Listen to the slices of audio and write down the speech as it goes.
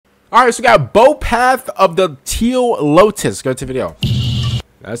All right, so we got Bow Path of the Teal Lotus. Go to video.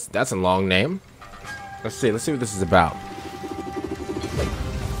 That's a long name. Let's see what this is about.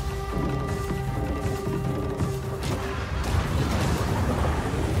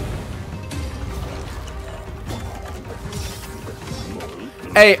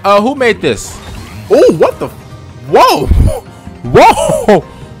 Hey, who made this? Oh, what the? Whoa! Whoa!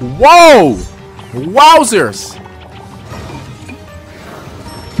 Whoa! Wowzers!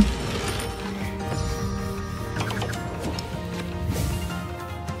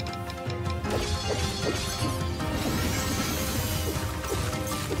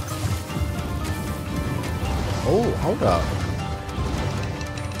 Oh, hold up.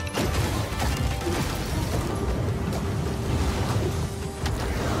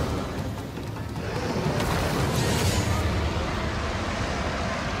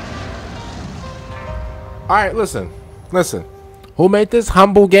 All right, listen. Who made this?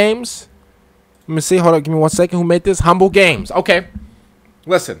 Humble Games. Let me see. Hold up. Give me 1 second. Who made this? Humble Games. Okay.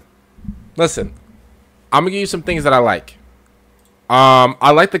 Listen. I'm gonna give you some things that I like.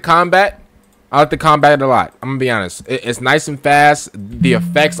 I like the combat. I like the combat a lot. I'm gonna be honest. It's nice and fast. The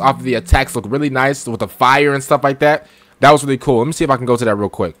effects off of the attacks look really nice with the fire and stuff like that. That was really cool. Let me see if I can go to that real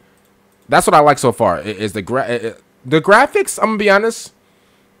quick. That's what I like so far. Is the graphics? I'm gonna be honest.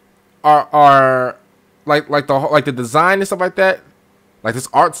 Are like the design and stuff like that, like this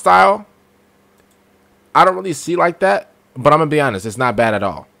art style, I don't really see like that, but I'm gonna be honest, it's not bad at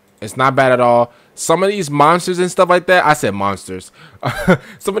all. It's not bad at all. Some of these monsters and stuff like that, I said monsters.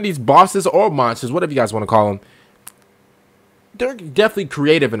 Some of these bosses or monsters, whatever you guys want to call them, they're definitely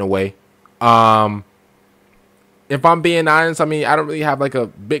creative in a way. If I'm being honest, I mean, I don't really have like a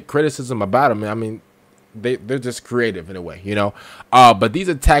big criticism about them. I mean, they're just creative in a way, you know. But these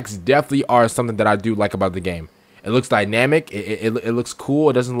attacks definitely are something that I do like about the game. It looks dynamic. It looks cool.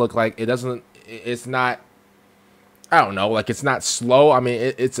 It doesn't look like it's not. I don't know. Like, it's not slow. I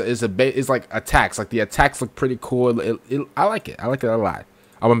mean, it's like attacks. Like, the attacks look pretty cool. I like it. I like it a lot.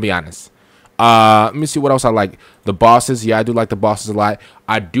 I'm gonna be honest. Let me see what else I like. The bosses. Yeah, I do like the bosses a lot.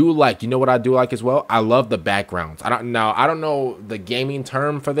 I do like. You know what I do like as well? I love the backgrounds. I don't know the gaming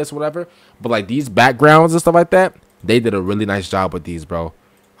term for this, whatever. But like these backgrounds and stuff like that, they did a really nice job with these, bro.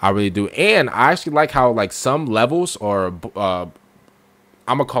 I really do. And I actually like how like some levels, or I'm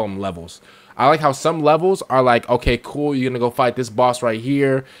gonna call them levels. I like how some levels are like, okay, cool, you're gonna go fight this boss right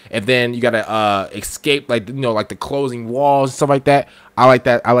here, and then you gotta escape, like, you know, like the closing walls and stuff like that. I like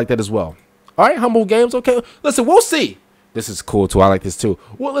that. I like that as well. All right, Humble Games. Okay, listen, we'll see. This is cool too. I like this too.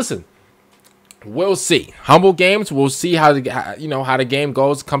 Well, listen, we'll see. Humble Games. We'll see how the game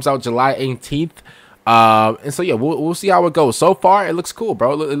goes. Comes out July 18th. And so yeah, we'll see how it goes. So far, it looks cool,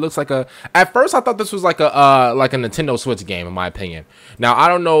 bro. It looks like at first I thought this was like a Nintendo Switch game, in my opinion. Now I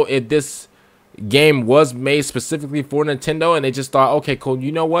don't know if this game was made specifically for Nintendo and they just thought, okay, cool,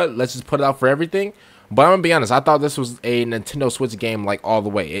 you know what, let's just put it out for everything. But I'm gonna be honest, I thought this was a Nintendo Switch game, like, all the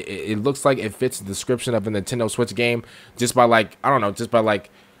way. It looks like it fits the description of a Nintendo Switch game just by, like, I don't know, just by like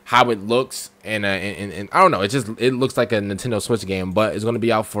how it looks, and I don't know, it looks like a Nintendo Switch game. But it's gonna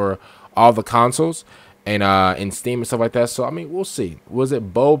be out for all the consoles and in Steam and stuff like that. So I mean, we'll see. Was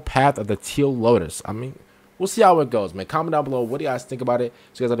it Bow Path of the Teal Lotus? I mean, we'll see how it goes, man. Comment down below what do you guys think about it.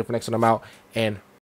 So you guys are the next one. I'm out, and